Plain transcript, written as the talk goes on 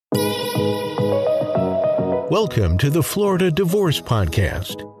Welcome to the Florida Divorce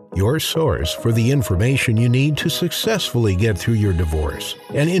Podcast, your source for the information you need to successfully get through your divorce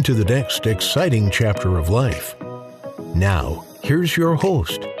and into the next exciting chapter of life. Now, here's your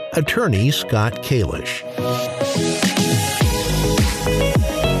host, Attorney Scott Kalish.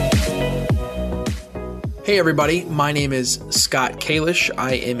 Hey everybody, my name is Scott Kalish.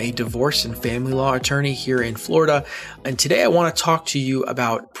 I am a divorce and family law attorney here in Florida. And today I want to talk to you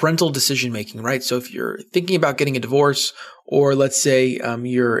about parental decision making, right? So if you're thinking about getting a divorce, or let's say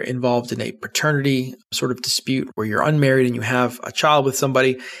you're involved in a paternity sort of dispute where you're unmarried and you have a child with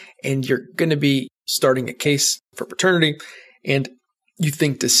somebody and you're going to be starting a case for paternity and you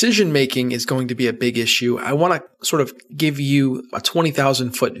think decision making is going to be a big issue, I want to sort of give you a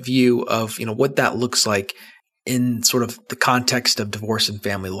 20,000 foot view of, what that looks like in sort of the context of divorce and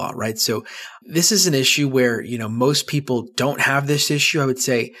family law, right? So this is an issue where, most people don't have this issue. I would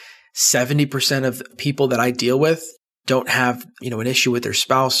say 70% of people that I deal with don't have, an issue with their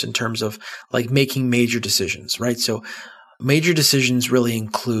spouse in terms of like making major decisions, right? So major decisions really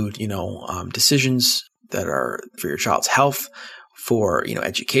include, decisions that are for your child's health, for,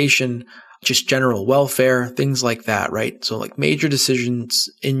 education, just general welfare, things like that, right? So like major decisions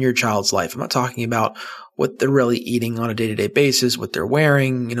in your child's life. I'm not talking about what they're really eating on a day-to-day basis, what they're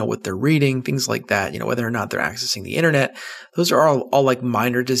wearing, what they're reading, things like that, whether or not they're accessing the internet. Those are all like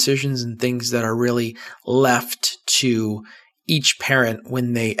minor decisions and things that are really left to each parent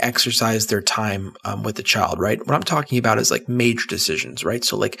when they exercise their time with the child, right? What I'm talking about is like major decisions, right?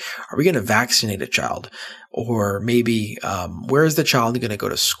 So like, are we going to vaccinate a child? Or maybe, where is the child going to go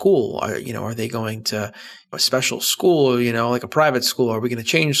to school? Are they going to a special school, like a private school? Are we going to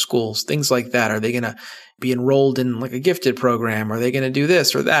change schools? Things like that. Are they going to be enrolled in like a gifted program? Are they going to do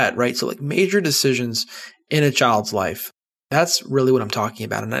this or that, right? So like major decisions in a child's life. That's really what I'm talking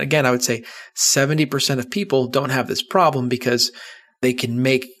about. And again, I would say 70% of people don't have this problem because they can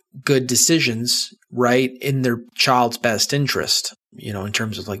make good decisions, right, in their child's best interest, in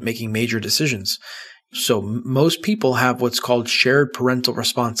terms of like making major decisions. So most people have what's called shared parental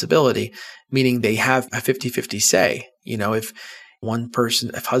responsibility, meaning they have a 50-50 say. If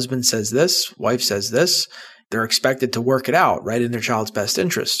if husband says this, wife says this, they're expected to work it out, right, in their child's best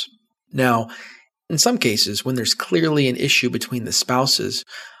interest. Now, in some cases, when there's clearly an issue between the spouses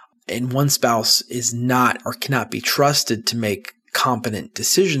and one spouse is not or cannot be trusted to make competent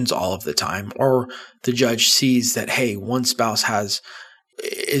decisions all of the time, or the judge sees that, hey, one spouse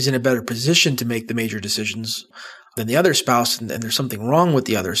is in a better position to make the major decisions than the other spouse, and there's something wrong with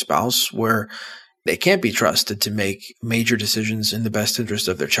the other spouse where they can't be trusted to make major decisions in the best interest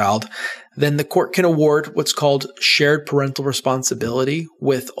of their child, then the court can award what's called shared parental responsibility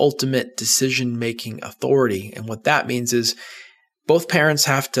with ultimate decision-making authority. And what that means is both parents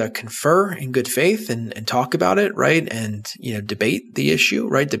have to confer in good faith and talk about it, right? And, debate the issue,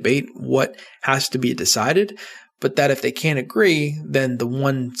 right? Debate what has to be decided. But that if they can't agree, then the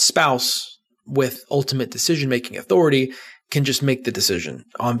one spouse with ultimate decision-making authority can just make the decision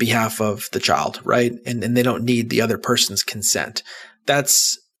on behalf of the child, right? And they don't need the other person's consent.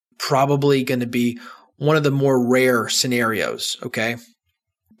 That's probably going to be one of the more rare scenarios, okay?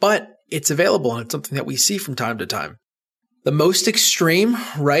 But it's available and it's something that we see from time to time. The most extreme,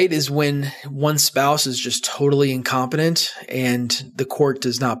 right, is when one spouse is just totally incompetent and the court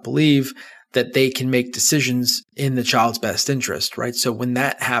does not believe that they can make decisions in the child's best interest, right? So when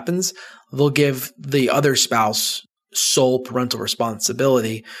that happens, they'll give the other spouse sole parental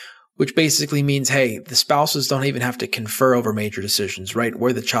responsibility, which basically means, hey, the spouses don't even have to confer over major decisions, right?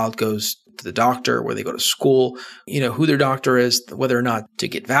 Where the child goes to the doctor, where they go to school, who their doctor is, whether or not to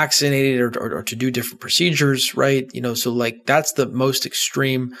get vaccinated or to do different procedures, right? So like that's the most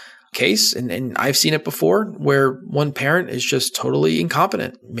extreme case. And I've seen it before where one parent is just totally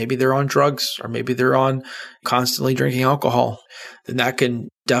incompetent. Maybe they're on drugs or maybe they're on constantly drinking alcohol. Then that can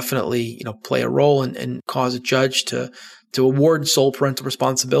definitely, play a role and cause a judge to award sole parental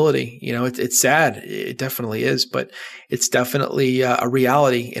responsibility. It's sad. It definitely is, but it's definitely a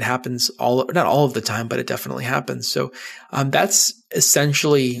reality. It happens not all of the time, but it definitely happens. So that's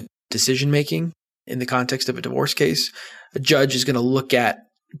essentially decision making in the context of a divorce case. A judge is going to look at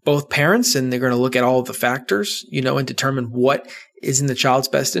both parents and they're going to look at all of the factors, and determine what is in the child's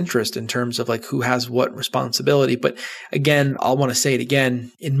best interest in terms of like who has what responsibility. But again, I'll want to say it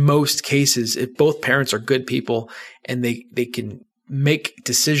again, in most cases, if both parents are good people and they can make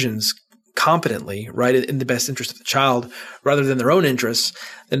decisions competently, right, in the best interest of the child rather than their own interests,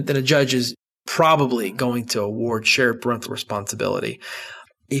 then a judge is probably going to award shared parental responsibility.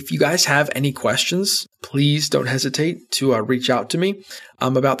 If you guys have any questions, please don't hesitate to reach out to me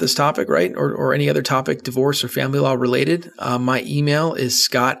about this topic, right? Or any other topic, divorce or family law related. My email is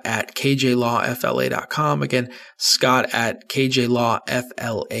scott@kjlawfla.com. Again,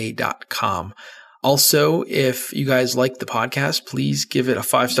 scott@kjlawfla.com. Also, if you guys like the podcast, please give it a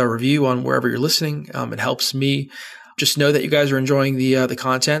 5-star review on wherever you're listening. It helps me just know that you guys are enjoying the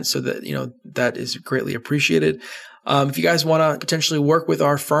content, so that, that is greatly appreciated. If you guys want to potentially work with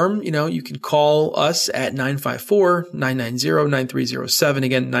our firm, you can call us at 954-990-9307.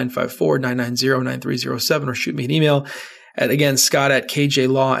 Again, 954-990-9307, or shoot me an email at, again,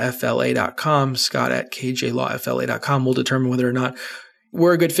 scott@kjlawfla.com, scott@kjlawfla.com. We'll determine whether or not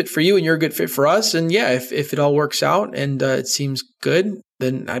we're a good fit for you and you're a good fit for us. And yeah, if it all works out and it seems good,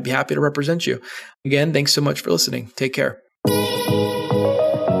 then I'd be happy to represent you. Again, thanks so much for listening. Take care.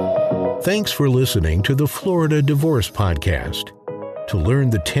 Thanks for listening to the Florida Divorce Podcast. To learn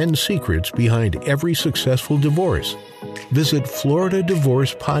the 10 secrets behind every successful divorce, visit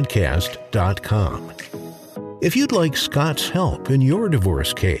floridadivorcepodcast.com. If you'd like Scott's help in your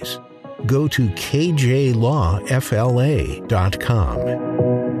divorce case, go to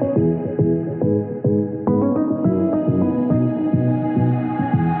kjlawfla.com.